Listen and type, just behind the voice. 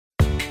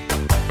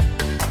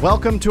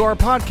Welcome to our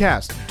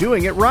podcast,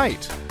 Doing It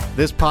Right.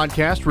 This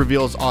podcast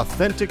reveals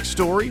authentic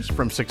stories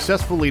from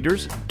successful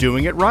leaders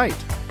doing it right.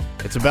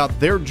 It's about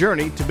their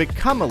journey to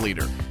become a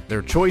leader,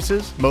 their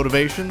choices,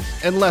 motivations,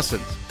 and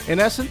lessons. In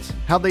essence,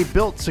 how they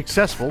built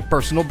successful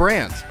personal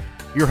brands.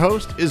 Your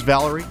host is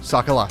Valerie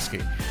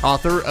Sokolowski,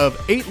 author of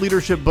 8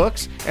 leadership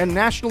books and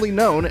nationally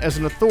known as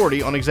an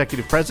authority on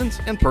executive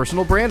presence and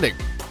personal branding.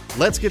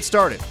 Let's get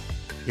started.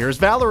 Here's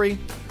Valerie.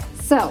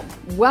 So,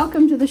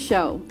 welcome to the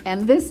show,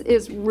 and this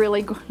is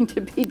really going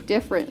to be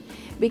different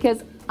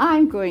because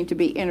I'm going to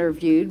be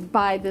interviewed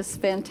by this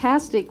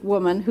fantastic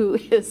woman who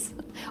is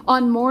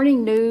on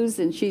morning news,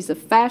 and she's a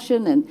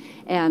fashion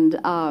and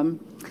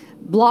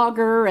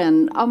blogger,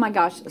 and oh my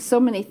gosh, so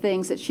many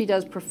things that she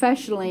does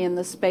professionally in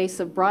the space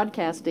of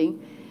broadcasting.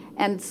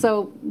 And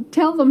so,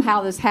 tell them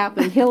how this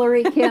happened.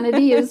 Hillary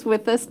Kennedy is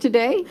with us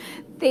today.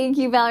 Thank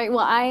you, Valerie. Well,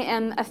 I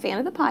am a fan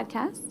of the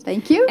podcast.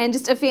 Thank you. And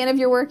just a fan of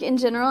your work in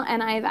general.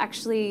 And I've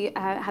actually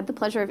had the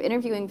pleasure of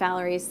interviewing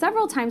Valerie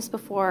several times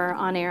before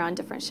on air on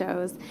different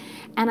shows.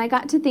 And I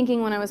got to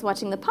thinking when I was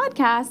watching the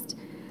podcast,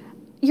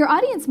 your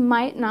audience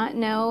might not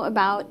know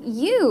about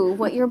you,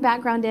 what your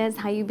background is,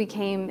 how you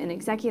became an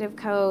executive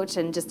coach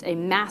and just a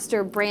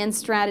master brand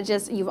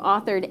strategist. You've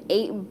authored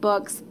 8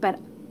 books, but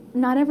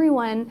not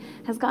everyone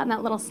has gotten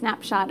that little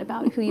snapshot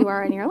about who you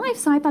are in your life.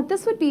 So I thought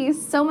this would be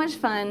so much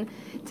fun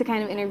to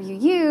kind of interview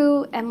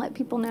you and let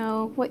people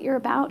know what you're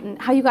about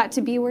and how you got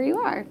to be where you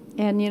are.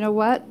 And you know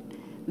what?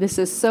 This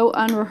is so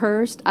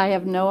unrehearsed. I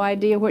have no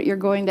idea what you're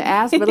going to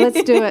ask, but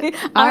let's do it.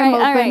 I'm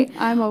open.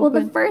 I'm open.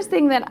 Well, the first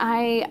thing that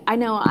I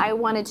know I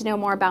wanted to know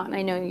more about, and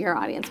I know your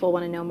audience will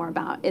want to know more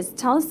about, is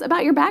tell us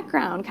about your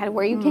background, kind of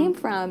where you came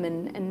from,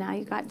 and now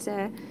you got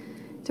to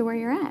where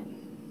you're at.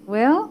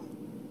 Well,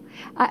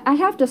 I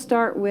have to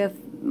start with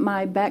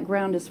my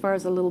background as far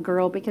as a little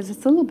girl because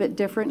it's a little bit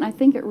different, and I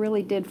think it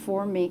really did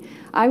form me.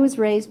 I was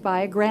raised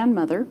by a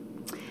grandmother.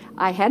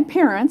 I had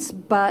parents,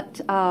 but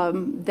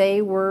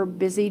they were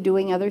busy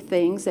doing other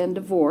things and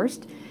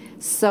divorced.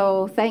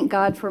 So thank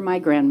God for my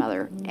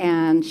grandmother.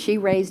 And she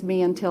raised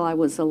me until I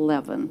was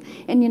 11.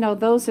 And, you know,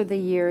 those are the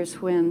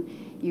years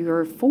when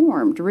you're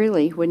formed,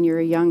 really, when you're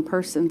a young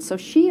person. So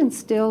she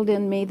instilled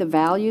in me the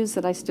values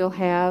that I still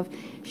have.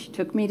 She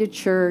took me to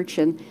church,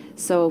 and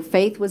so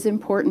faith was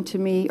important to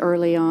me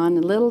early on.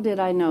 And little did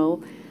I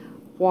know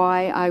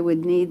why I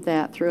would need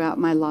that throughout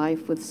my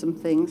life with some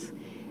things.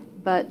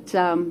 But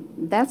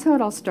that's how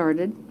it all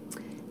started.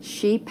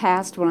 She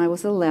passed when I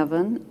was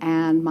 11,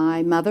 and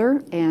my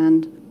mother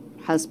and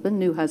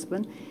new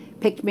husband,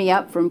 picked me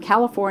up from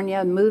California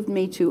and moved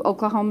me to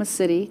Oklahoma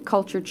City,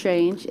 culture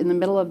change, in the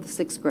middle of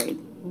the 6th grade.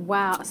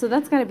 Wow. So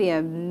that's got to be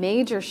a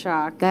major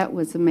shock. That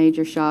was a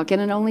major shock, and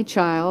an only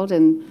child,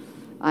 and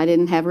I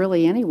didn't have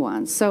really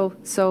anyone. So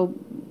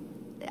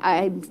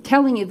I'm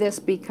telling you this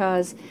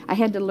because I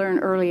had to learn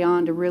early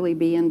on to really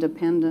be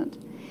independent.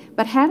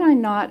 But had I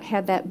not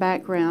had that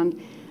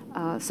background,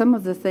 some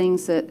of the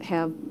things that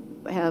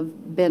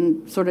have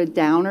been sort of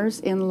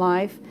downers in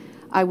life,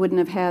 I wouldn't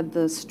have had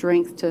the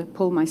strength to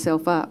pull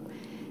myself up.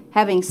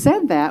 Having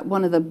said that,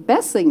 one of the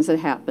best things that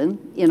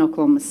happened in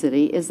Oklahoma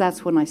City is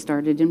that's when I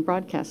started in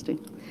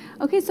broadcasting.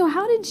 Okay, so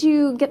how did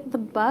you get the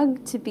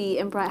bug to be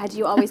in broadcasting? Had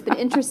you always been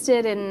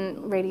interested in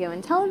radio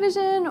and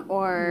television,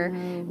 or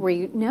were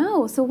you?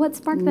 No. So what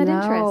sparked that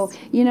interest?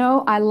 You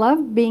know, I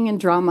love being in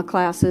drama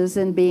classes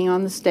and being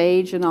on the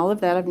stage and all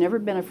of that. I've never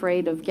been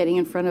afraid of getting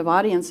in front of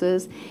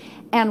audiences.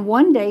 And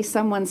one day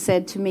someone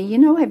said to me, you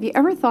know, have you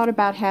ever thought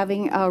about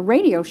having a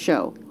radio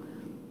show?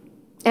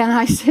 And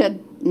I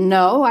said,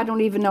 no, I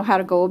don't even know how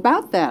to go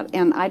about that.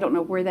 And I don't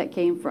know where that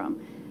came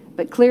from.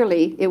 But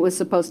clearly, it was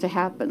supposed to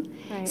happen.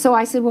 Right. So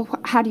I said, well,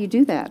 how do you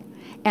do that?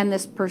 And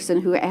this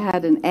person who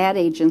had an ad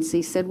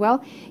agency said,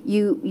 well,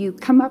 you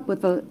come up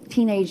with a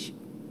teenage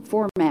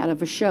format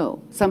of a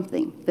show,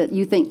 something that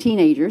you think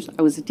teenagers,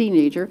 I was a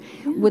teenager,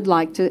 would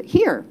like to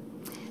hear.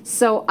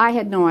 So I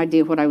had no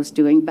idea what I was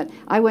doing, but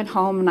I went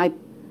home and I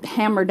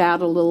hammered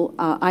out a little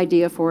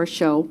idea for a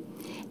show.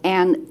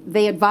 And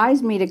they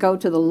advised me to go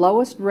to the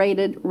lowest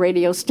rated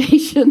radio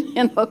station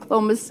in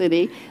Oklahoma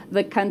City,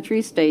 the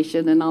country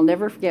station. And I'll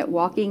never forget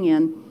walking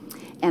in,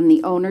 and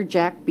the owner,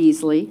 Jack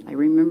Beasley, I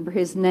remember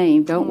his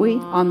name, don't we,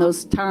 on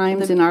those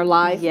times in our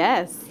life?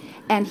 Yes.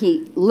 And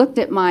he looked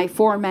at my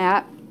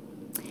format,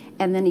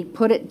 and then he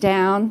put it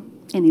down,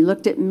 and he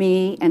looked at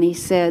me, and he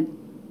said,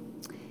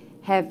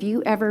 have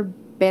you ever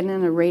been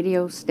in a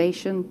radio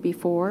station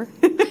before?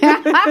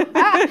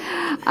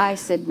 I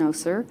said, no,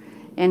 sir.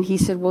 And he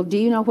said, well, do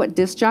you know what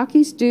disc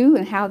jockeys do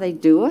and how they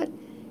do it?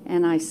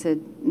 And I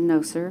said,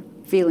 no, sir,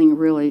 feeling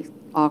really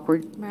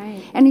awkward.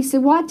 Right. And he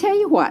said, well, I tell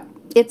you what,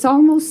 it's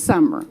almost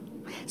summer.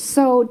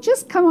 So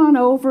just come on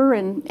over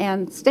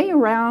and stay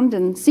around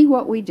and see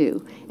what we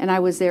do. And I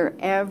was there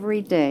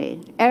every day,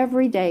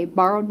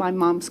 borrowed my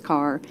mom's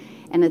car.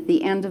 And at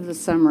the end of the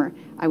summer,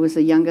 I was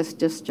the youngest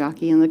disc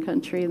jockey in the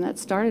country, and that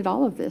started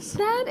all of this.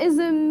 That is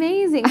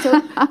amazing.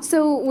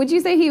 So would you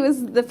say he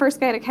was the first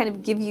guy to kind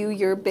of give you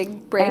your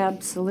big break?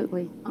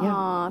 Absolutely. Yeah.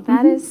 Aw,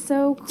 that is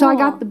so cool. So I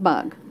got the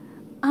bug.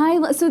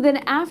 So then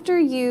after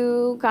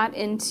you got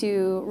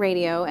into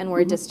radio and were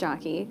a disc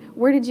jockey,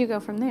 where did you go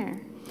from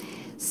there?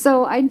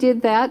 So I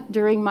did that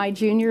during my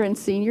junior and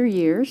senior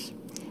years,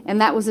 and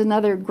that was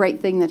another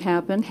great thing that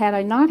happened. Had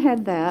I not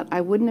had that,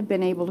 I wouldn't have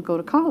been able to go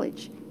to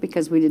college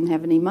because we didn't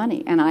have any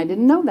money, and I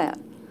didn't know that.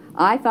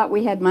 I thought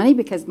we had money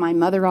because my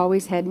mother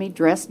always had me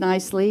dressed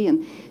nicely,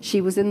 and she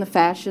was in the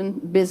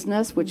fashion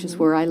business, which is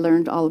where I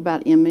learned all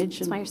about image.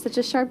 That's why you're such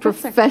a sharp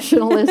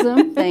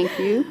professionalism. Thank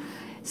you.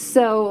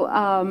 So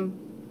I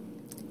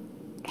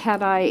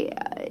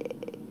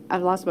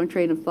lost my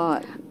train of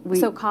thought.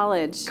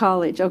 College.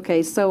 College,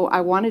 okay. So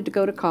I wanted to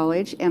go to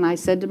college, and I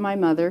said to my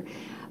mother,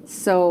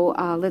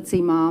 let's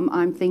see, Mom,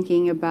 I'm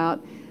thinking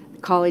about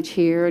college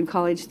here and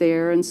college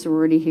there and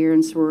sorority here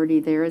and sorority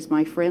there, as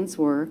my friends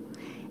were.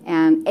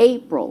 And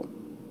April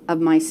of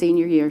my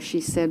senior year,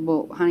 she said,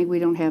 well, honey, we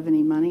don't have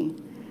any money.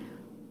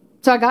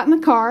 So I got in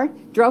the car,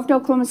 drove to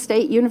Oklahoma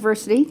State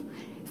University,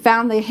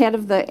 found the head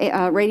of the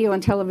radio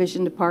and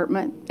television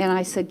department, and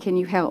I said, can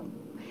you help?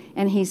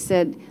 And he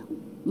said,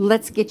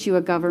 let's get you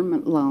a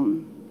government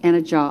loan and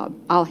a job.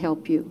 I'll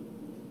help you.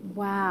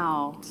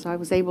 Wow. So I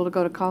was able to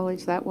go to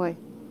college that way.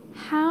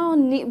 How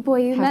neat.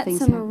 Boy, you met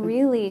some happen.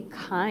 really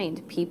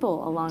kind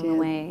people along the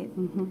way.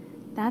 Mm-hmm.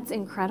 That's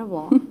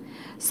incredible.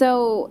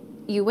 So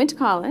you went to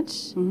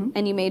college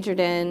and you majored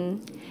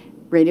in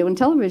radio and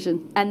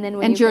television, and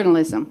then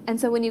journalism. And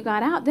so when you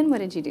got out, then what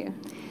did you do?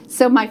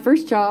 So my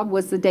first job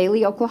was the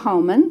Daily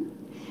Oklahoman,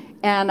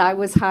 and I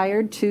was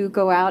hired to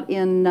go out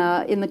in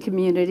the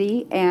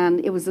community,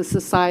 and it was a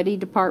society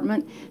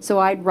department. So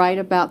I'd write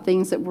about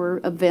things that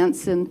were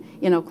events in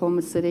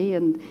Oklahoma City,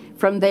 and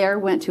from there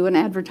went to an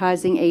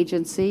advertising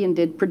agency and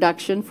did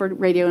production for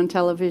radio and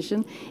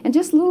television. And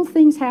just little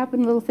things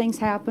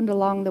happened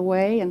along the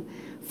way, and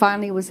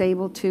finally was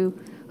able to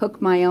hook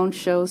my own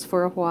shows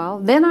for a while.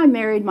 Then I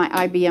married my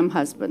IBM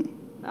husband.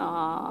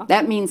 Aww.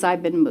 That means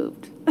I've been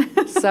moved.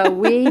 So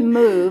we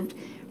moved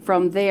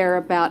from there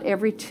about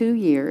every 2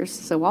 years.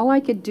 So all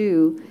I could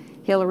do,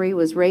 Hillary,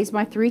 was raise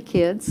my 3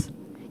 kids,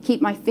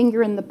 keep my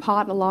finger in the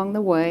pot along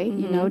the way,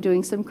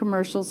 doing some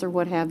commercials or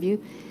what have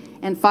you.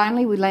 And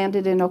finally we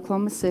landed in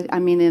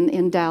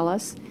in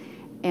Dallas.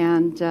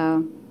 And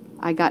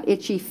I got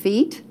itchy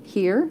feet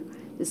here.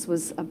 This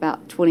was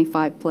about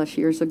 25 plus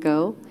years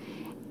ago.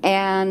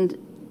 And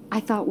I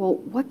thought, well,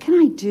 what can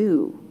I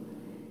do?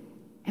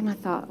 And I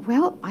thought,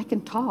 well, I can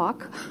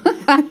talk.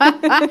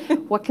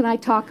 What can I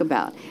talk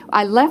about?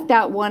 I left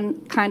out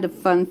one kind of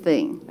fun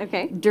thing.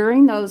 Okay.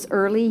 During those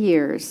early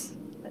years,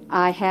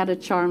 I had a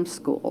charm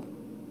school.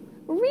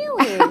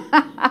 Really?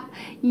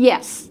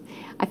 Yes.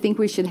 I think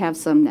we should have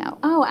some now.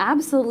 Oh,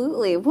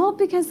 absolutely. Well,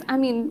 because,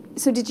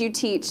 so did you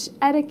teach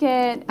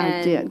etiquette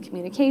and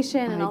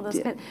communication and all those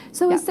kinds?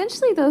 So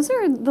essentially, those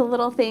are the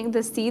little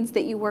the seeds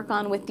that you work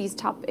on with these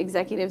top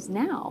executives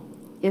now.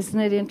 Isn't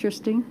it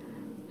interesting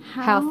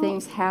how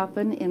things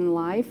happen in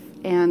life?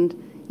 And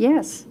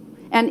yes,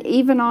 and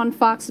even on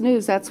Fox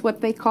News, that's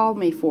what they call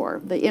me for,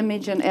 the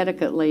image and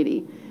etiquette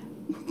lady.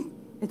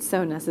 It's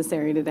so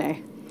necessary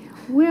today.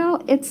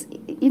 Well, it's,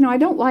 I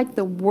don't like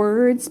the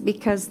words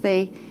because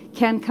they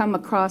can come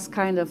across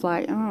kind of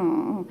like,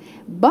 oh,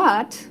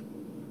 but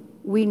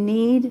we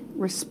need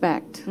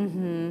respect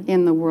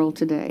in the world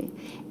today.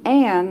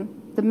 And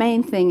the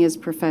main thing is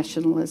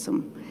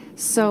professionalism.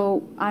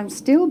 So I'm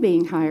still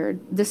being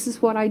hired. This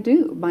is what I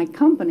do. My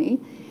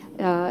company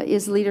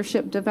is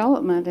leadership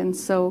development. And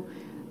so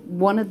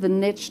one of the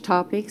niche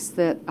topics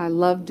that I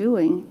love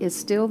doing is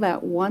still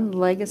that one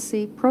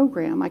legacy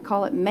program. I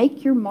call it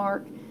Make Your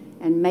Mark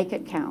and Make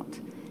It Count.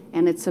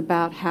 And it's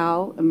about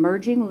how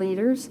emerging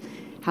leaders,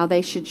 how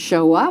they should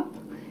show up,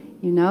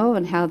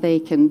 and how they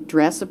can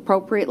dress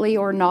appropriately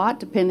or not,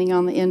 depending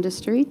on the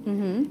industry,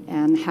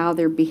 and how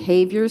their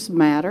behaviors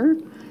matter,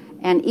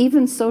 and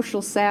even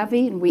social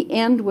savvy, and we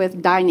end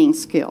with dining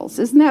skills.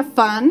 Isn't that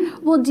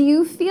fun? Well, do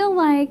you feel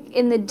like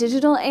in the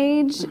digital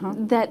age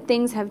that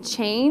things have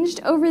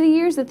changed over the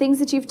years, the things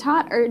that you've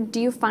taught, or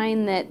do you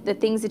find that the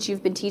things that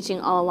you've been teaching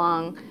all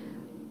along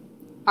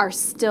are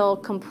still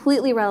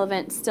completely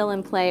relevant, still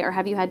in play, or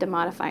have you had to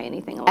modify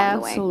anything along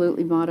the way?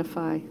 Absolutely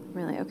modify.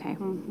 Really? Okay.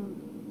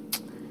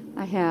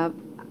 I have.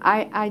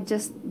 I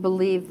just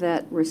believe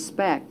that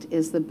respect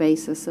is the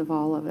basis of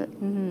all of it,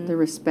 the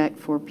respect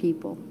for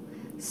people.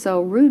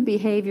 So rude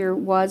behavior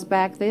was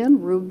back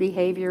then, rude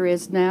behavior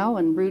is now,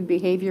 and rude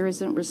behavior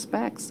isn't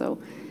respect. So,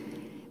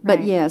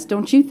 but yes,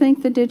 don't you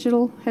think the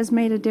digital has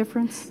made a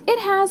difference? It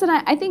has, and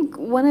I think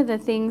one of the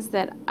things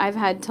that I've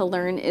had to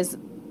learn is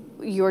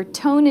your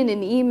tone in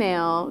an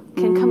email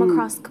can come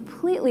across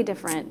completely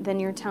different than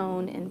your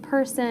tone in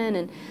person,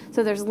 and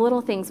so there's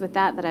little things with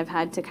that I've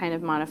had to kind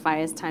of modify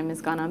as time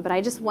has gone on. But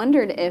I just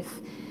wondered if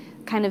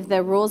kind of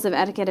the rules of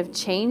etiquette have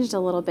changed a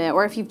little bit,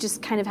 or if you've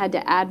just kind of had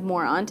to add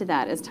more onto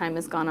that as time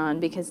has gone on,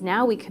 because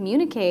now we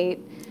communicate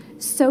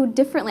so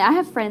differently. I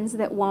have friends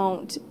that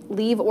won't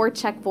leave or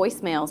check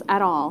voicemails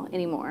at all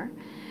anymore.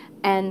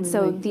 And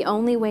so the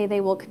only way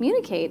they will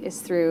communicate is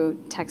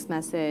through text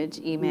message,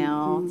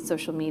 email,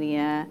 social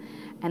media,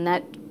 and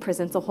that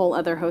presents a whole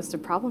other host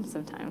of problems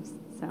sometimes.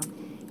 So,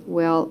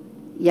 Well,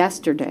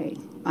 yesterday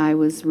I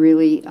was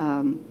really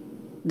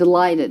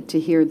delighted to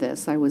hear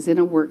this. I was in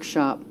a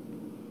workshop,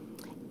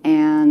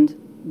 and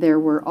there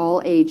were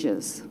all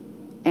ages.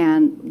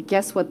 And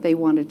guess what they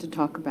wanted to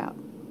talk about?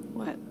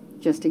 what?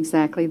 Just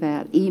exactly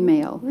that.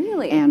 Email.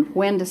 Really? And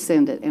when to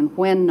send it and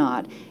when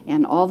not.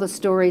 And all the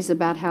stories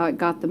about how it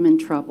got them in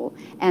trouble.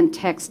 And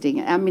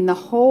texting. I mean, the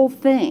whole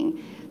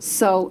thing.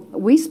 So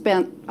we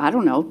spent, I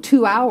don't know,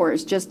 2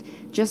 hours just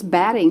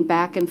batting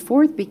back and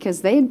forth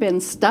because they had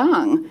been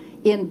stung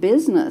in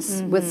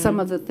business with some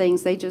of the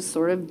things they just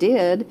sort of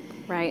did.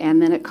 Right.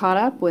 And then it caught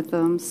up with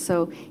them.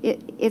 So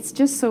it's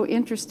just so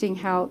interesting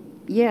how,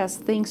 yes,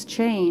 things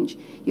change.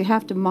 You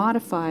have to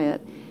modify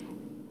it.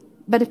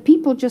 But if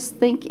people just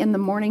think in the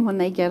morning when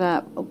they get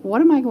up, what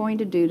am I going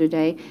to do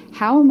today?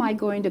 How am I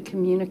going to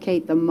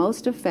communicate the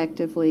most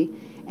effectively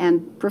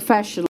and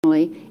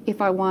professionally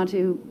if I want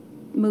to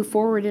move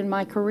forward in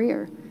my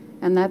career?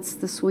 And that's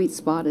the sweet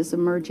spot, is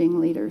emerging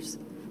leaders,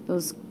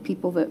 those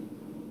people that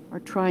are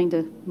trying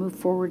to move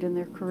forward in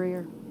their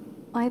career.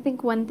 Well, I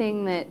think one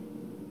thing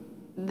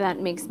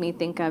that makes me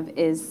think of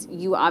is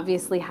you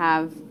obviously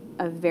have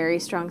a very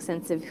strong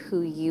sense of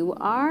who you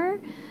are,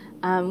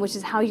 which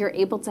is how you're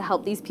able to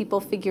help these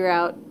people figure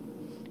out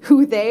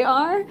who they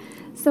are.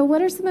 So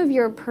what are some of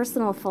your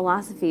personal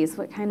philosophies?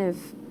 What kind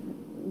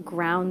of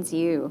grounds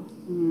you?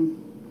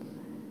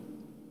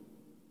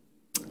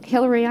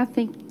 Hillary, I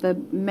think the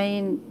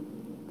main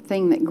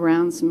thing that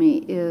grounds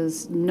me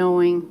is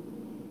knowing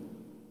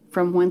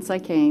from whence I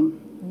came,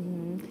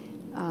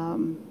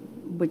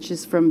 which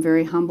is from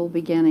very humble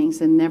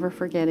beginnings, and never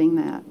forgetting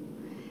that.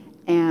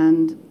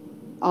 And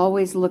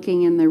always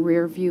looking in the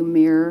rearview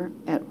mirror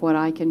at what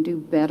I can do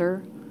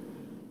better,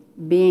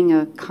 being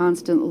a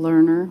constant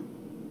learner,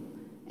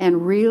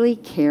 and really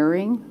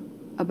caring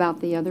about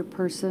the other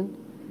person,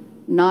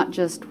 not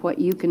just what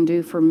you can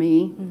do for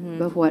me,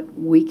 but what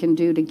we can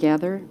do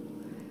together.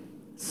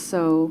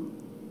 So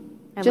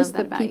I just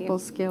love the that about people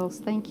skills.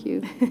 Thank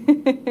you.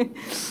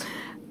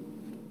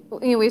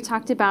 You know, we've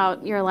talked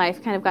about your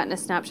life, kind of gotten a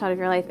snapshot of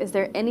your life. Is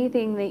there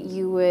anything that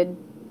you would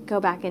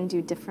go back and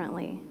do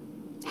differently?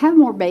 Have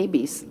more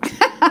babies.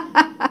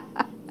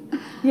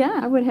 Yeah.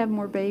 I would have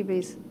more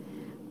babies.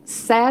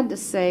 Sad to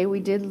say,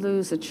 we did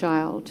lose a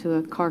child to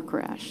a car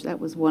crash. That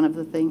was one of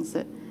the things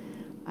that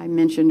I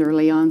mentioned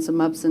early on, some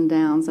ups and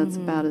downs. That's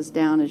about as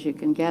down as you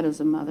can get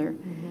as a mother.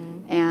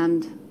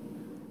 And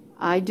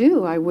I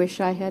wish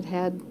I had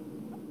had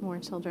More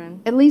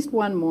children. at least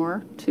one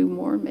more, two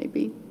more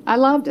maybe. I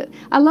loved it.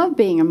 I love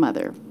being a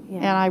mother. Yeah.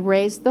 And I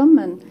raised them,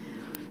 and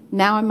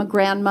now I'm a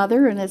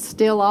grandmother, and it's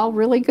still all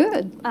really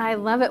good. I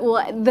love it.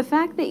 Well, the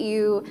fact that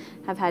you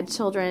have had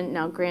children,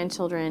 now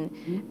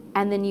grandchildren,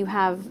 and then you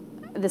have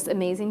this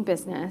amazing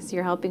business,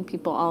 you're helping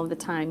people all of the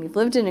time. You've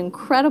lived an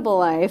incredible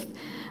life,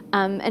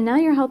 and now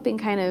you're helping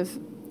kind of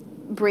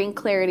bring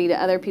clarity to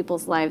other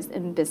people's lives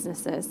and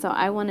businesses. So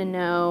I want to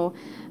know,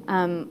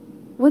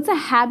 what's a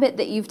habit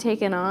that you've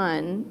taken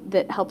on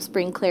that helps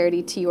bring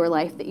clarity to your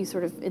life that you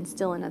sort of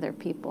instill in other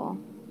people?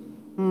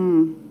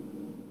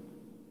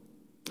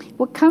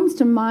 What comes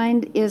to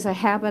mind is a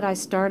habit I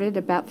started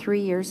about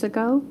 3 years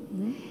ago,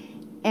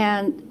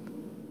 and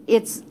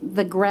it's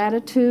the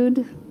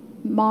gratitude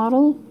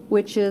model,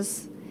 which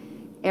is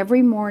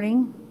every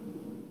morning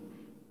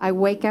I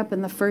wake up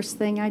and the first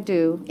thing I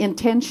do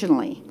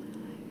intentionally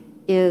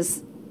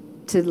is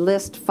to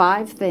list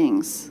 5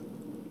 things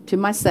to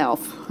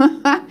myself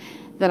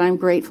that I'm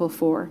grateful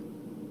for.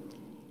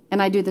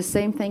 And I do the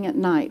same thing at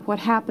night. What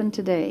happened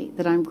today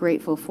that I'm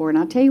grateful for? And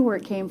I'll tell you where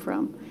it came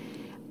from.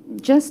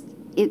 Just,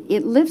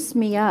 it lifts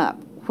me up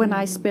when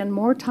I spend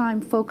more time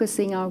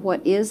focusing on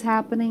what is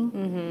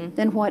happening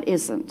than what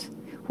isn't.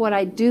 What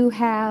I do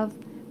have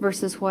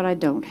versus what I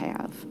don't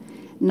have.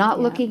 Not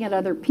looking at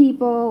other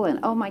people and,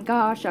 oh my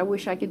gosh, I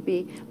wish I could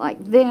be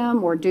like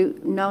them or do,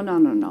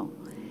 no.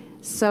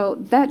 So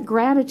that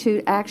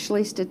gratitude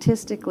actually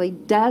statistically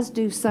does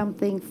do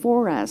something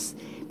for us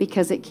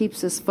because it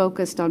keeps us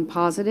focused on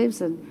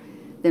positives, and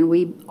then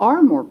we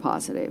are more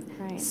positive.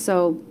 Right.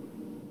 So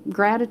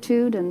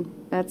gratitude, and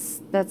that's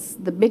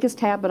the biggest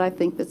habit I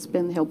think that's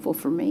been helpful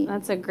for me.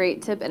 That's a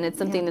great tip, and it's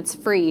something that's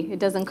free. It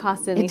doesn't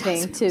cost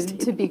anything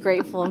to be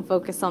grateful and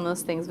focus on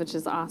those things, which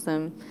is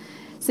awesome.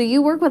 So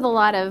you work with a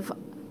lot of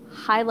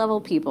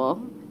high-level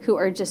people who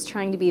are just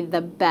trying to be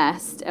the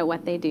best at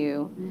what they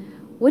do.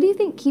 What do you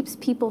think keeps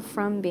people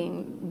from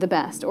being the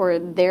best or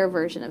their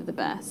version of the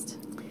best?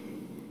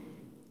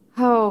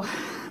 Oh,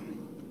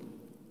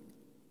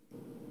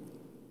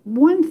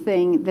 one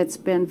thing that's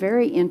been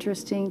very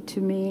interesting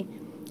to me,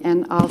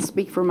 and I'll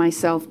speak for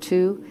myself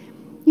too,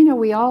 you know,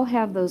 we all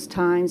have those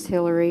times,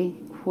 Hillary,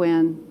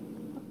 when,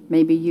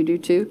 maybe you do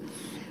too,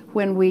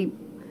 when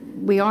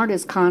we aren't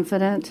as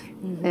confident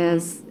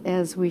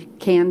as we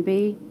can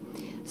be.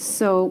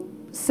 So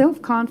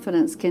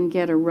self-confidence can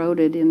get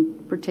eroded in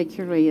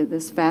particularly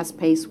this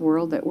fast-paced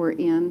world that we're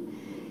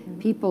in.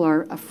 People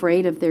are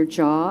afraid of their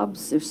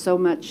jobs. There's so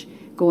much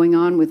going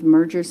on with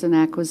mergers and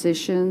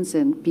acquisitions,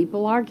 and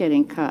people are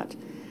getting cut.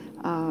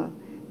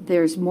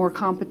 There's more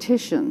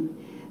competition.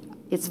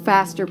 It's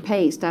faster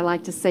paced. I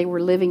like to say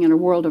we're living in a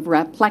world of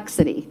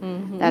raplexity.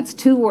 That's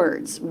 2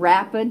 words,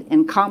 rapid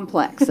and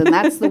complex, and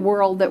that's the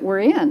world that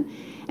we're in.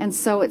 And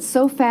so it's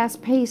so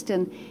fast paced,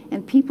 and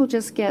people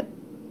just get,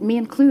 me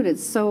included,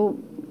 so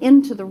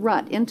into the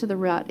rut.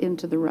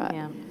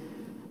 Yeah.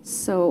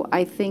 So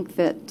I think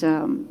that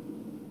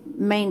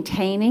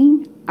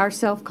maintaining our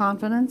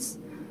self-confidence,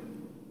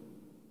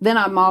 then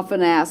I'm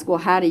often asked, well,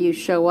 how do you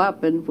show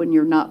up and when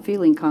you're not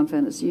feeling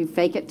confident? You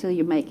fake it till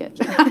you make it.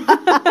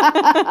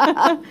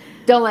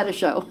 Don't let it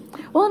show.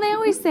 Well, and they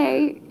always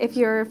say if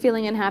you're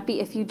feeling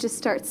unhappy, if you just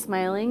start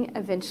smiling,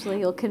 eventually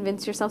you'll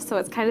convince yourself. So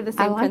it's kind of the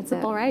same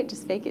principle, right?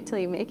 Just fake it till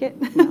you make it.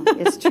 No,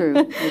 it's true.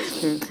 It's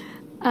true.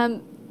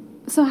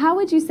 So how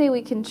would you say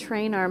we can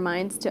train our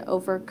minds to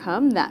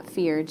overcome that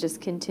fear,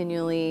 just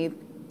continually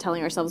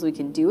telling ourselves we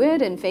can do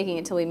it and faking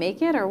it till we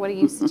make it, or what do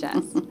you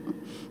suggest?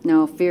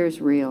 No, fear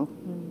is real.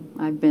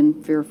 I've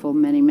been fearful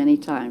many, many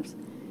times.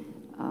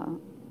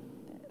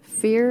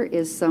 Fear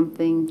is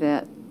something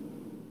that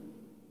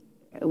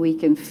we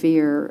can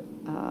fear.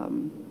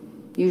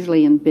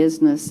 Usually in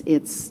business,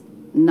 it's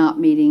not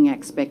meeting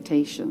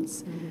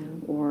expectations,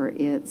 or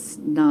it's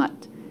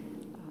not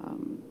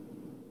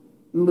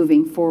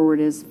moving forward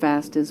as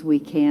fast as we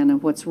can.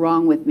 And what's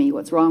wrong with me?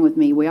 What's wrong with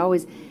me? We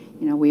always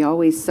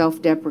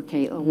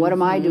self-deprecate. Oh, what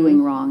am I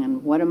doing wrong?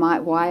 And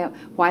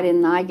why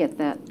didn't I get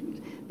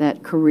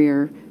that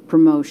career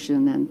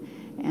promotion?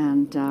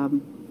 And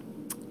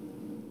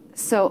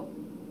so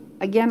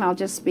again, I'll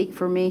just speak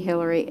for me,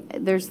 Hillary.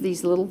 There's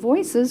these little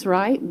voices,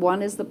 right?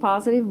 One is the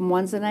positive and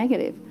one's the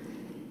negative.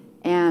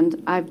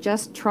 And I've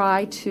just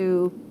tried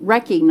to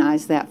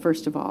recognize that,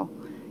 first of all.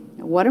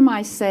 What am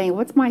I saying?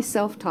 What's my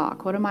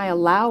self-talk? What am I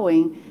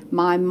allowing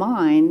my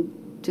mind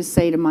to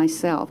say to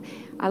myself?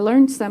 I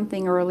learned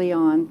something early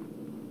on,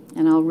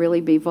 and I'll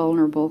really be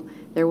vulnerable.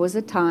 There was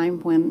a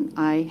time when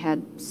I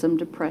had some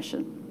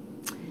depression.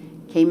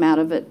 Came out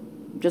of it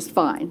just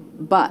fine.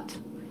 But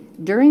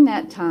during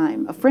that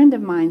time, a friend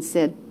of mine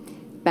said,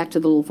 back to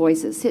the little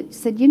voices,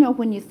 said,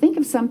 when you think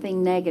of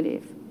something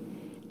negative,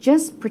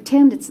 just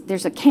pretend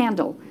there's a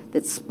candle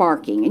that's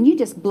sparking, and you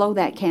just blow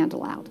that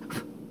candle out.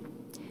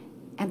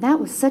 And that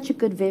was such a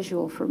good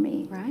visual for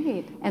me.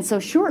 Right. And so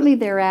shortly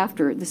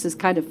thereafter, this is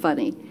kind of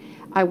funny,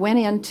 I went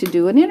in to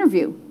do an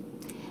interview.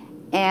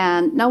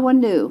 And no one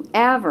knew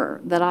ever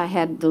that I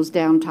had those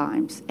down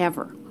times,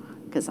 ever.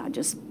 Because I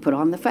just put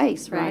on the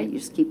face, right? You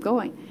just keep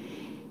going.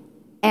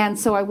 And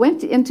so I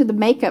went into the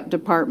makeup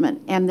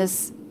department, and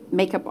this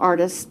makeup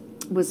artist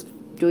was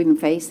doing the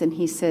face, and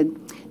he said,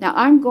 now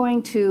I'm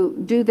going to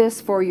do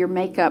this for your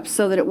makeup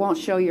so that it won't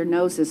show your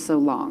nose is so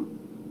long.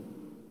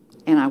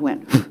 And I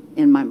went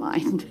in my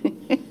mind.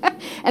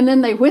 And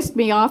then they whisked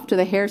me off to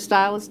the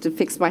hairstylist to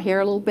fix my hair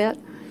a little bit.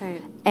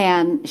 Right.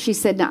 And she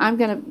said, now I'm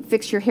going to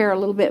fix your hair a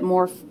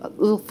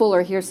little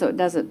fuller here so it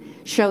doesn't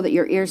show that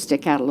your ears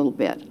stick out a little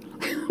bit.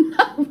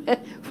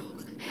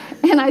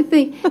 And I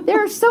think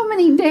there are so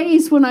many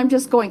days when I'm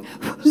just going,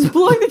 just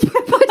blowing the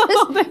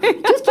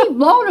candle just keep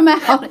blowing them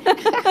out.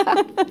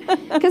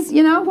 Because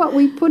what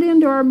we put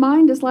into our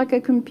mind is like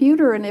a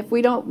computer, and if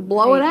we don't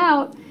blow it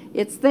out,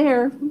 it's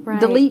there.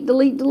 Right. Delete,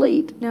 delete,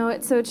 delete. No,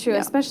 it's so true. Yeah.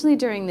 Especially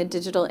during the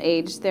digital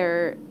age,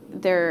 there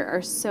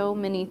are so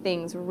many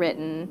things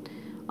written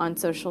on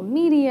social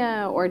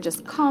media or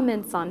just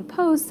comments on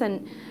posts,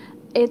 and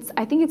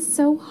I think it's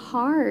so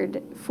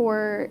hard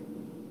for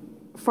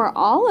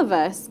all of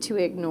us to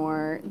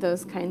ignore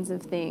those kinds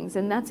of things.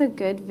 And that's a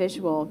good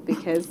visual,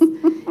 because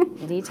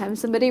anytime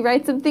somebody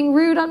writes something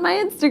rude on my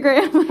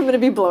Instagram, I'm going to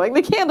be blowing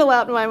the candle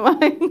out in my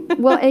mind.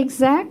 Well,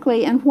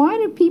 exactly. And why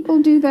do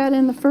people do that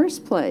in the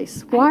first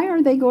place? Why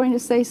are they going to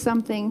say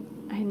something?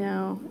 I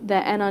know. The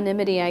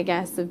anonymity, I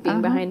guess, of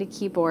being behind a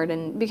keyboard.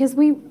 And because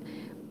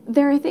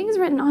there are things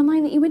written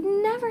online that you would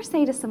never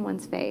say to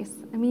someone's face.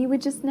 I mean, you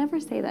would just never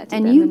say that to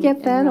them. And you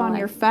get that on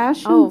your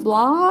fashion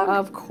blog?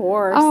 Of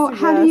course. Oh,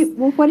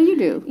 what do you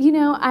do?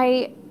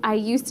 I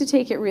used to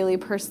take it really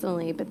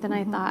personally, but then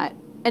I thought,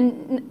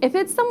 and if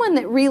it's someone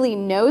that really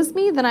knows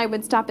me, then I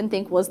would stop and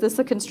think, was this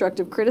a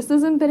constructive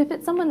criticism? But if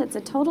it's someone that's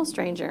a total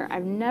stranger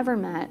I've never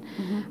met,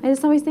 I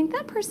just always think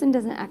that person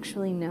doesn't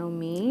actually know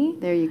me.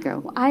 There you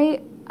go.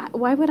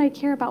 Why would I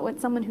care about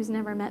what someone who's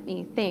never met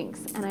me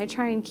thinks? And I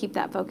try and keep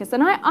that focus.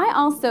 And I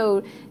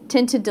also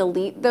tend to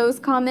delete those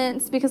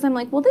comments, because I'm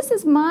like, well, this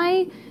is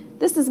my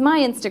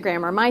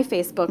Instagram or my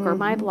Facebook or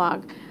my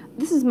blog.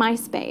 This is my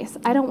space.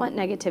 I don't want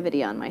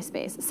negativity on my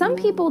space. Some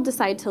people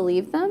decide to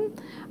leave them.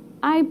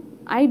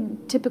 I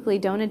typically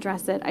don't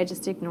address it. I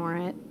just ignore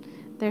it.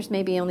 There's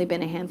maybe only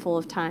been a handful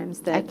of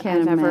times that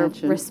I've ever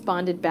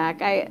responded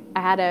back. I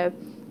had a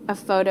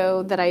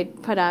photo that I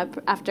put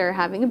up after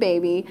having a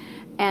baby,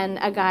 and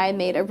a guy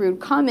made a rude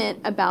comment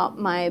about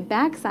my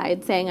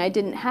backside, saying I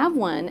didn't have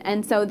one.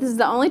 And so this is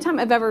the only time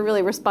I've ever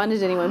really responded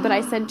to anyone. But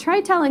I said,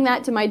 try telling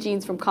that to my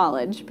jeans from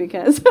college,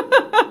 because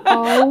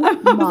I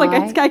was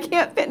like, I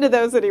can't fit into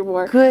those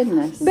anymore.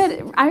 Goodness.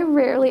 But I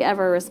rarely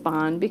ever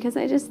respond, because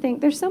I just think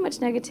there's so much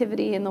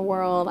negativity in the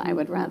world. I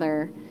would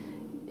rather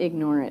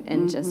ignore it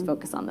and just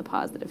focus on the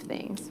positive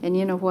things. And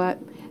you know what?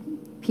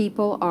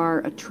 people are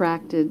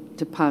attracted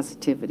to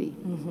positivity.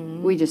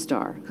 We just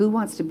are. Who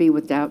wants to be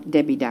without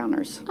Debbie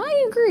Downers?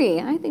 I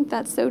agree. I think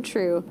that's so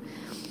true.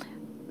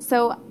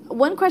 So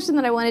one question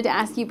that I wanted to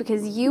ask you,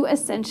 because you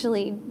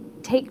essentially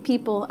take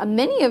people,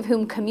 many of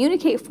whom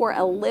communicate for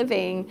a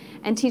living,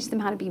 and teach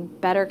them how to be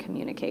better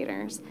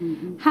communicators.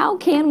 How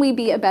can we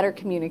be a better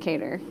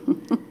communicator?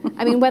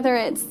 I mean, whether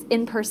it's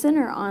in person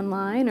or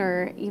online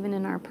or even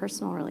in our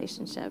personal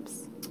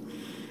relationships.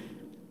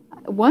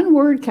 One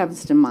word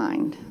comes to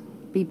mind: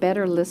 be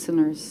better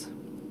listeners.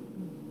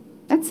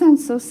 That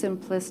sounds so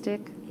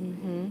simplistic,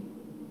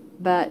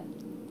 but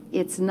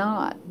it's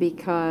not,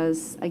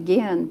 because,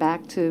 again,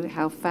 back to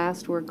how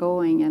fast we're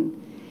going and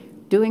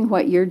doing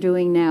what you're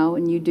doing now,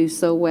 and you do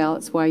so well,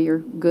 it's why you're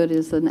good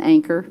as an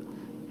anchor,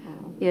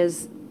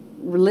 is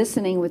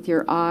listening with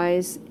your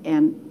eyes.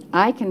 And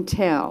I can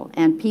tell,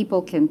 and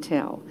people can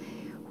tell,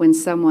 when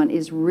someone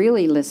is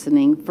really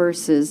listening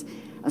versus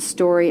a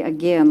story.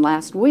 Again,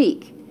 last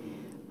week,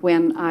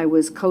 when I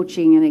was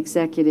coaching an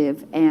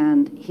executive,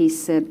 and he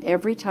said,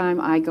 every time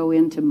I go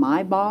into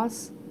my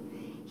boss,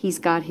 he's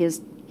got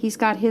his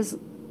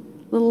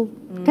little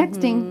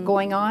texting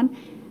going on.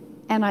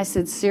 And I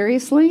said,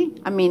 seriously?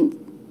 I mean,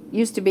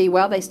 used to be,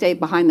 well, they stay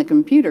behind the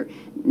computer.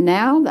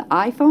 Now the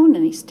iPhone,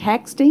 and he's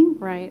texting.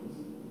 Right.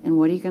 And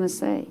what are you going to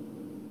say?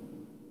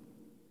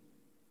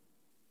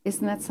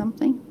 Isn't that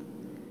something?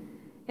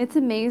 It's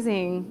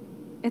amazing.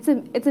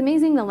 It's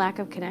amazing the lack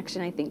of connection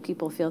I think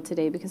people feel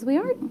today, because we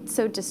are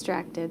so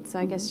distracted. So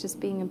I guess just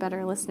being a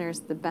better listener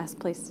is the best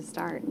place to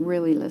start.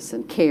 Really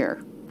listen. Care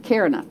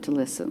enough to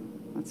listen.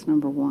 That's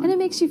number one. And it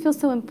makes you feel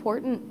so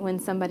important when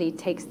somebody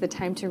takes the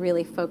time to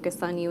really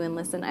focus on you and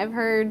listen. I've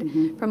heard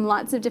from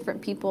lots of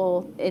different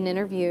people in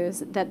interviews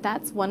that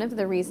that's one of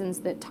the reasons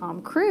that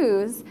Tom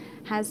Cruise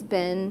has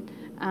been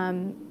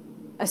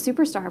a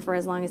superstar for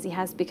as long as he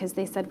has, because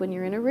they said when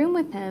you're in a room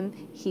with him,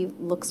 he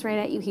looks right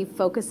at you, he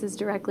focuses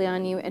directly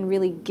on you, and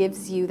really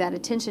gives you that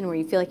attention where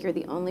you feel like you're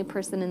the only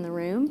person in the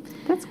room.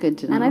 That's good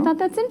to know. And I thought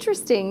that's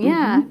interesting,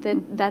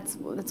 that's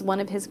one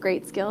of his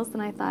great skills.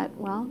 And I thought,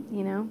 well,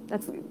 you know,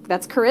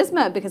 that's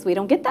charisma, because we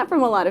don't get that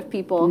from a lot of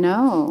people.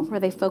 No. Where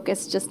they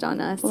focus just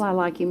on us. Well, I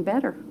like him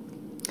better.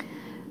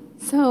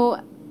 So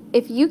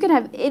if you could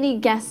have any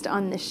guest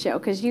on this show,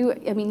 because you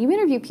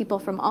interview people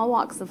from all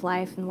walks of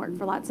life and work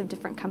for lots of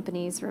different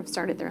companies or have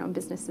started their own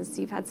businesses,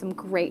 so you've had some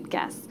great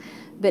guests.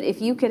 But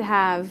if you could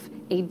have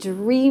a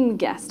dream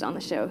guest on the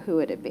show, who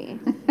would it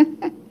be?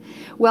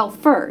 Well,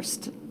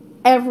 first,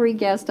 every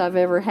guest I've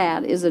ever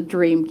had is a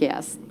dream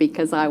guest,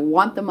 because I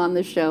want them on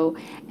the show,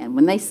 and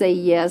when they say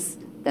yes,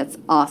 that's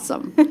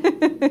awesome.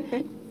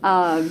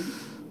 I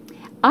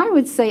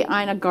would say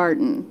Ina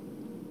Garten,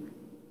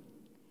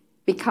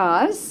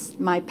 because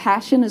my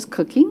passion is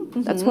cooking.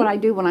 That's what I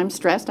do when I'm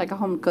stressed. I go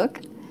home and cook.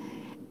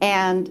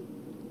 And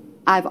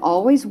I've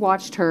always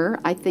watched her.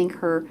 I think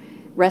her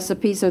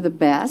recipes are the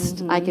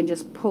best. I can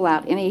just pull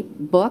out any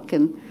book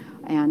and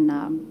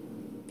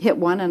hit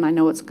one, and I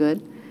know it's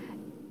good.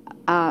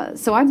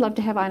 So I'd love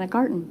to have Ina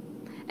Garten.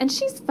 And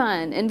she's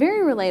fun and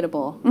very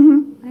relatable.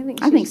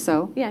 I think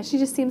so. Yeah, she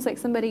just seems like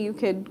somebody you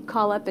could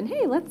call up and,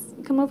 hey, let's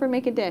come over and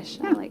make a dish.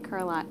 Yeah. I like her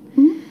a lot.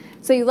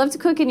 So you love to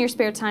cook in your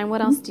spare time.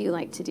 What else do you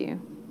like to do?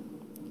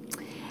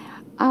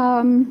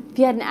 If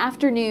you had an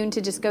afternoon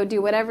to just go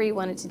do whatever you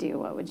wanted to do,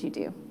 what would you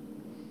do?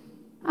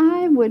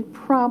 I would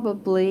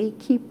probably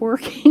keep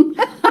working.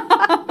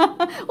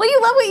 Well,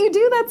 you love what you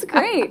do. That's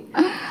great.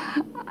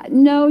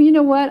 No, you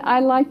know what? I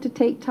like to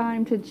take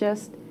time to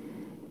just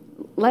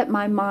let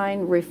my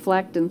mind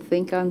reflect and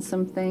think on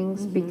some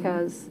things,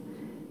 because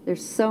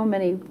there's so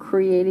many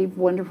creative,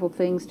 wonderful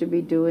things to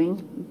be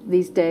doing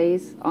these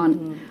days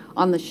on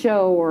the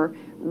show, or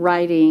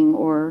writing,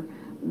 or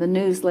the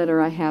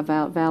newsletter I have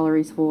out,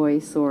 Valerie's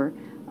Voice, or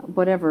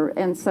whatever.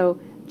 And so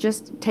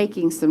just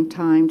taking some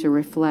time to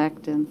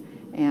reflect and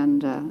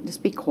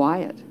just be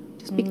quiet.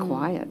 Just be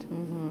quiet.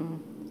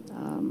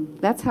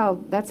 That's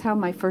how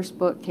my first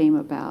book came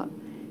about,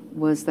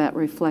 was that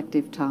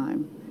reflective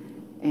time.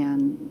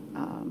 And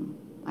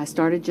I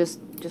started just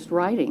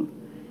writing.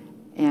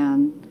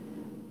 And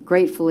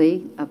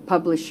gratefully, a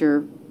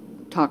publisher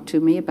talked to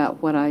me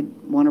about what I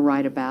want to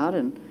write about,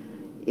 and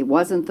it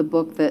wasn't the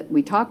book that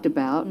we talked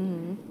about,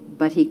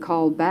 but he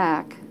called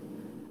back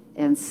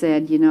and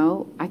said, you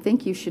know, I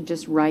think you should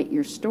just write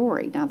your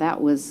story. Now,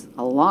 that was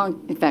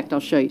in fact, I'll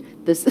show you.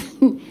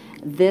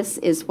 This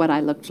is what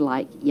I looked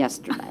like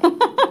yesterday.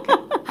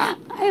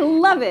 I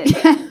love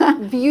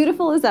it.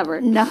 Beautiful as ever.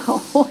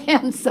 No,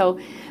 and so,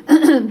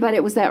 but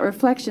it was that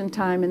reflection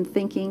time and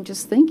thinking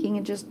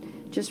and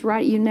just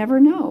write. You never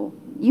know.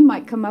 You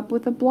might come up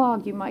with a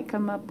blog. You might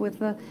come up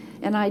with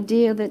an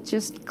idea that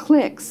just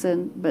clicks.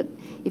 But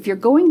if you're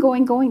going,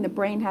 the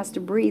brain has to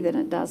breathe, and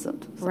it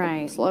doesn't. So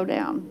right. Slow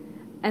down.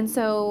 And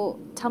so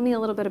tell me a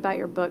little bit about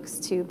your books,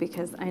 too,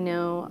 because I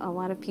know a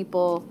lot of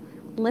people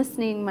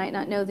listening might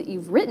not know that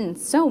you've written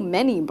so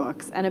many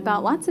books and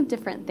about lots of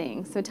different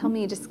things. So tell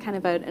me just kind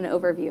of an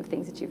overview of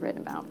things that you've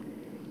written about.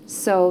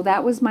 So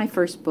that was my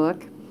first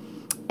book.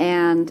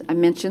 And I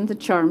mentioned the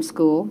charm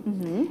school.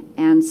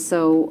 And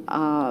so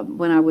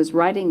when I was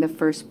writing the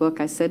first book,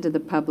 I said to the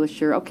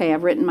publisher, okay,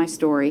 I've written my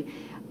story.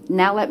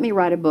 Now let me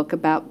write a book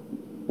about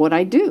what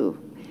I do.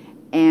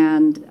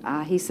 And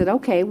he said,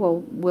 okay,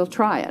 well, we'll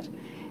try it.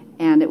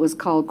 And it was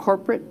called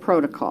Corporate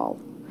Protocol,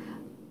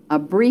 a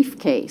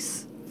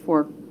briefcase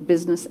for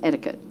business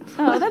etiquette.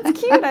 Oh, that's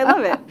cute. I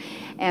love it.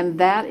 And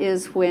that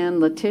is when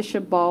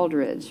Letitia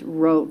Baldridge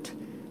wrote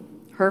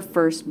her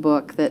first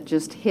book that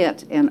just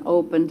hit and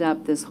opened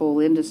up this whole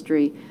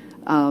industry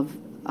of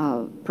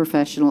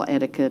professional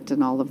etiquette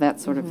and all of that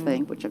sort of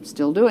thing, which I'm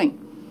still doing.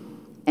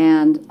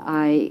 And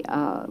I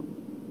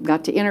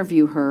got to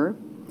interview her.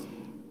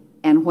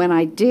 And when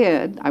I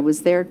did, I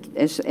was there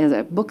as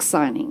a book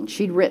signing.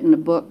 She'd written a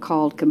book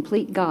called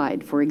Complete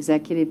Guide for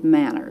Executive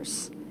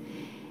Manners.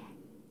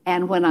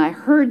 And when I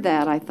heard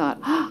that, I thought,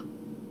 oh,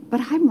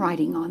 but I'm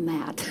writing on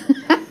that.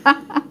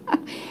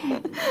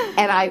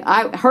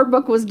 And her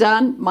book was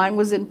done. Mine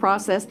was in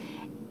process.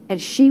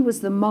 And she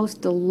was the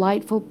most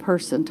delightful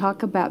person.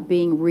 Talk about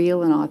being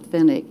real and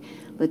authentic.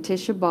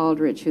 Letitia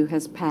Baldridge, who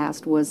has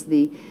passed, was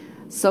the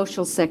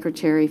social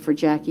secretary for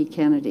Jackie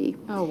Kennedy.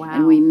 Oh, wow.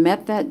 And we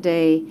met that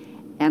day.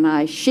 And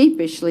I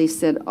sheepishly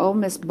said, oh,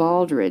 Miss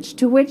Baldridge,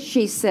 to which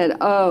she said,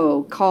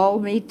 oh, call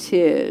me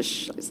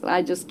Tish. I said,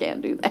 I just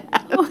can't do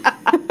that.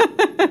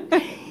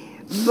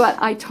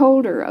 But I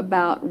told her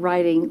about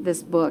writing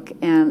this book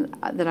and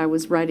that I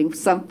was writing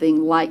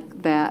something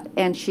like that.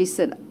 And she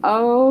said,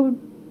 oh,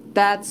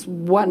 that's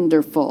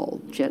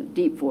wonderful. She had a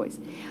deep voice.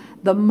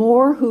 The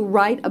more who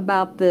write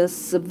about this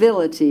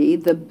civility,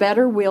 the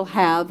better we'll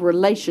have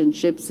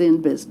relationships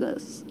in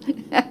business.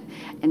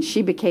 And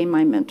she became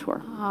my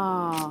mentor.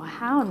 Oh,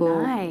 how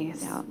Cool.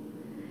 nice. Yeah.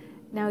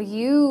 Now,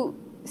 you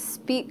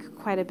speak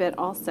quite a bit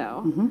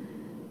also.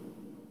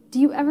 Do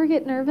you ever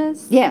get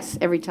nervous? Yes,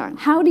 every time.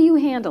 How do you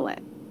handle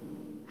it?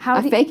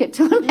 I fake it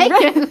till I make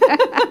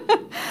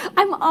it.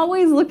 I'm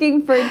always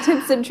looking for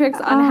tips and tricks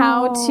on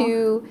how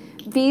to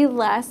be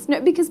less,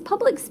 because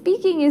public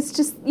speaking is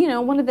just,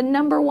 one of the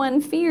number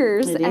one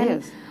fears. It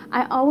is.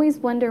 I always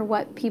wonder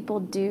what people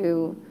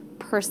do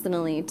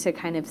personally to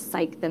kind of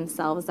psych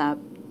themselves up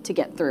to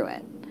get through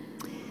it.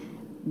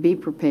 Be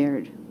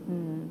prepared.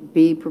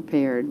 Be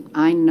prepared.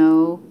 I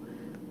know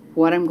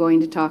what I'm going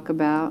to talk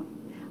about.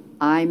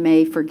 I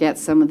may forget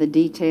some of the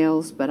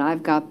details, but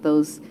I've got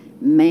those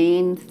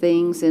main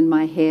things in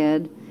my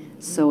head.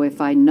 So if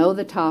I know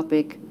the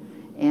topic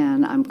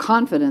and I'm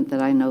confident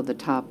that I know the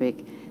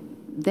topic,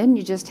 then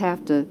you just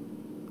have to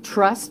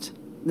trust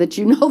that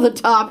you know the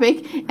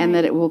topic and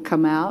that it will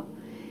come out,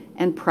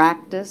 and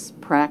practice,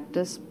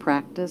 practice,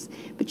 practice.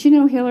 But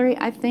Hillary,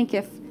 I think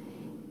if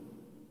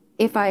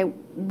I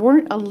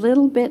weren't a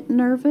little bit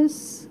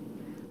nervous,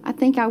 I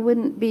think I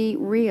wouldn't be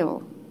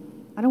real.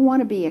 I don't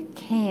want to be a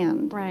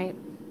canned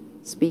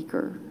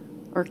speaker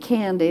or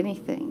canned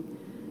anything.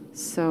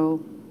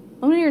 So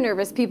when you're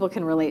nervous, people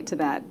can relate to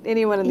that.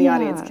 Anyone in the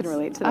audience can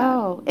relate to that.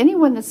 Oh,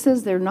 anyone that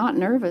says they're not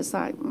nervous,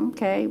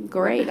 okay,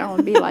 great. I want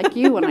to be like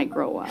you when I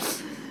grow up.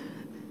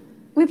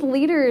 With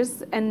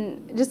leaders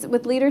and just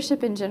with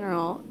leadership in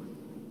general,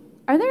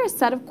 are there a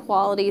set of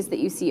qualities that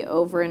you see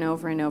over and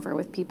over and over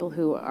with people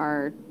who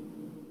are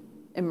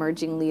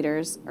emerging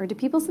leaders, or do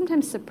people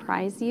sometimes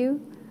surprise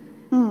you?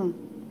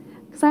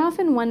 Because I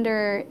often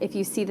wonder if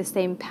you see the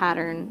same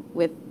pattern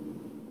with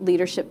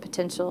leadership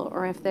potential,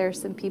 or if there are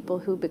some people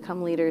who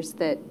become leaders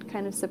that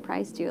kind of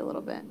surprised you a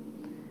little bit.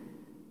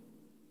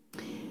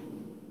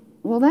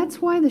 Well,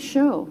 that's why the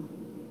show,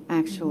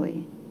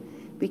 actually,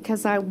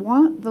 because I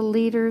want the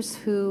leaders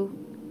who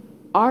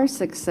are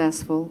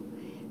successful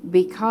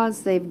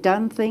because they've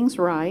done things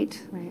right,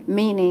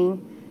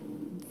 meaning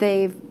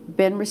they've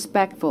been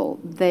respectful.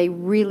 They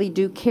really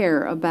do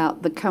care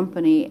about the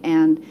company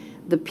and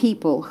the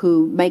people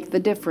who make the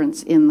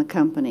difference in the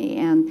company,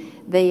 and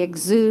they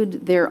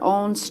exude their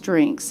own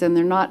strengths, and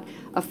they're not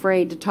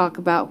afraid to talk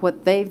about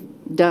what they've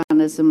done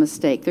as a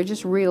mistake. They're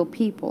just real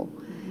people.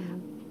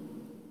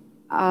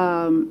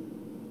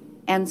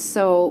 And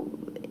so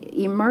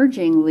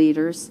emerging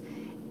leaders,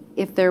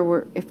 if there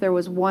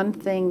was one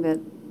thing that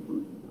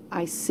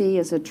I see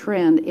as a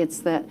trend, it's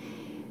that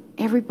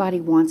everybody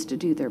wants to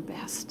do their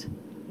best.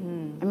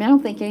 I mean, I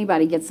don't think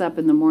anybody gets up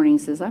in the morning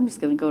and says, I'm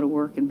just going to go to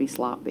work and be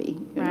sloppy.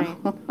 You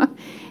know?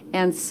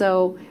 And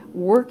so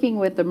working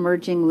with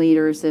emerging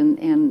leaders and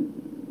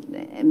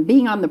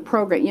being on the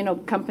program,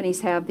 companies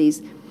have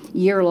these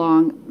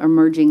year-long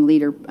emerging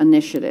leader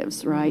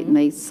initiatives, right? And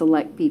they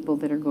select people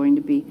that are going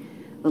to be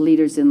the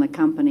leaders in the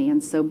company.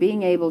 And so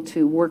being able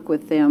to work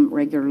with them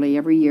regularly,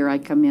 every year I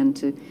come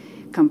into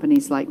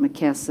companies like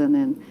McKesson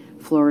and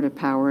Florida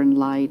Power and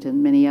Light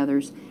and many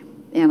others,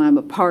 and I'm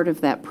a part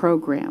of that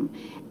program.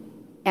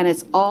 And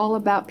it's all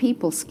about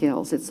people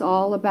skills. It's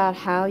all about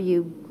how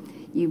you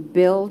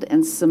build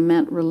and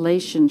cement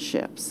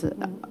relationships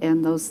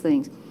and those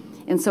things.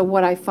 And so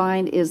what I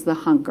find is the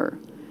hunger.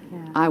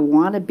 I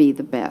want to be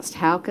the best.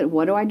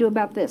 What do I do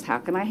about this? How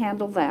can I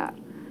handle that?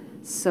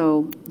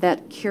 So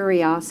that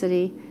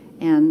curiosity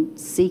and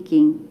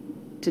seeking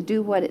to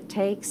do what it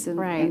takes and,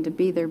 Right. and to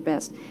be their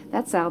best.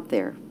 That's out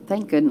there.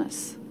 Thank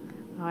goodness.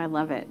 Oh, I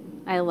love it.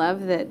 I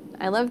love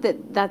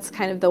that that's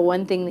kind of the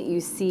one thing that you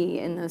see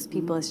in those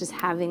people is just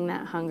having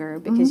that hunger,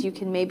 because you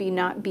can maybe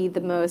not be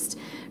the most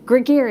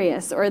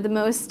gregarious or the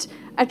most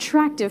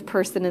attractive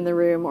person in the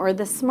room or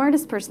the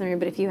smartest person in the room,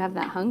 but if you have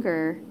that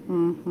hunger,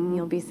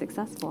 you'll be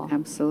successful.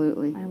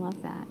 Absolutely. I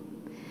love that.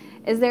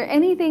 Is there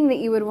anything that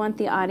you would want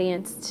the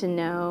audience to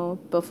know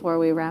before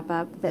we wrap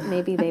up that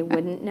maybe they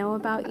wouldn't know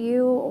about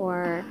you,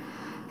 or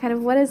kind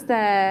of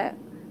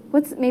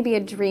what's maybe a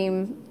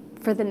dream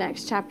for the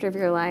next chapter of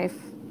your life?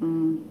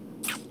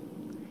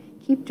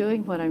 Keep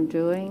doing what I'm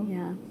doing.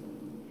 Yeah.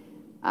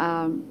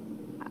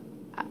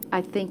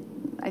 I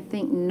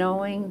think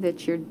knowing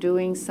that you're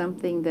doing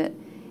something that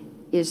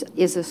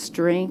is a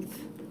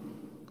strength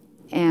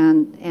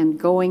and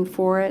going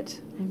for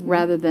it,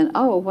 rather than,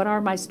 oh, what are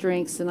my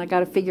strengths, and I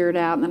got to figure it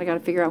out, and then I got to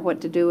figure out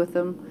what to do with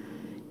them.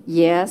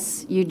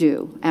 Yes, you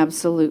do,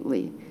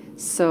 absolutely.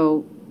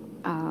 So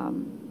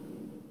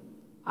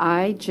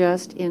I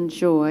just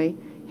enjoy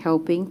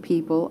helping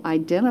people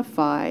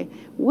identify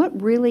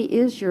what really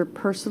is your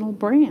personal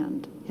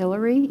brand.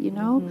 Hillary, you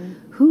know,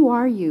 who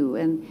are you,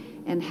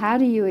 and how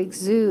do you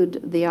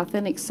exude the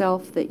authentic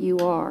self that you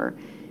are,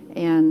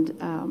 and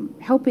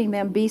helping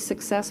them be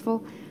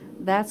successful.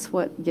 That's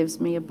what gives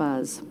me a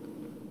buzz.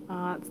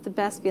 Oh, it's the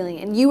best feeling.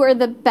 And you are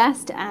the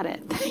best at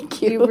it.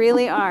 Thank you. You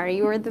really are.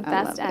 You are the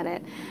best at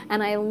it.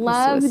 And I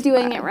love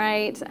doing it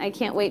right. I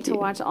can't wait to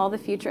watch all the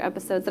future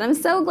episodes. And I'm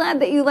so glad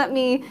that you let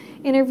me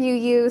interview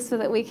you so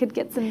that we could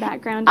get some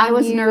background on you. I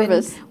was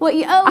nervous.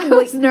 I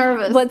was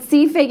nervous. Let's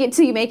see, fake it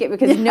till you make it,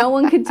 because no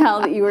one could tell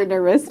that you were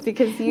nervous,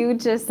 because you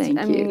just, Thank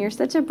you. you're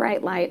such a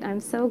bright light. I'm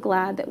so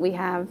glad that we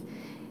have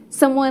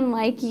someone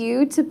like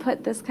you to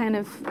put this kind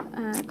of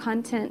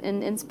content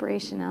and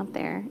inspiration out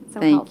there. It's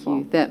so helpful.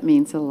 Thank you. That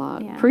means a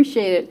lot. Yeah.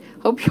 Appreciate it.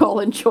 Hope you all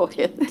enjoy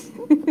it.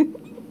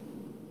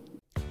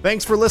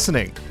 Thanks for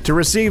listening. To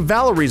receive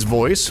Valerie's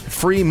voice,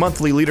 free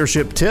monthly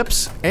leadership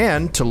tips,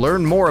 and to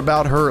learn more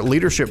about her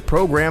leadership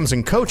programs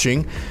and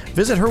coaching,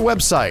 visit her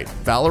website,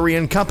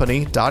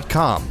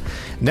 valerieandcompany.com.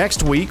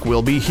 Next week,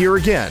 we'll be here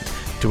again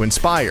to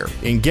inspire,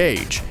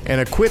 engage, and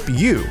equip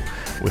you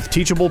with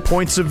teachable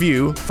points of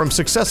view from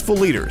successful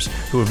leaders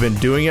who have been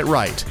doing it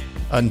right.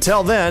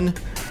 Until then,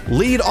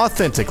 lead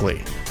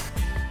authentically.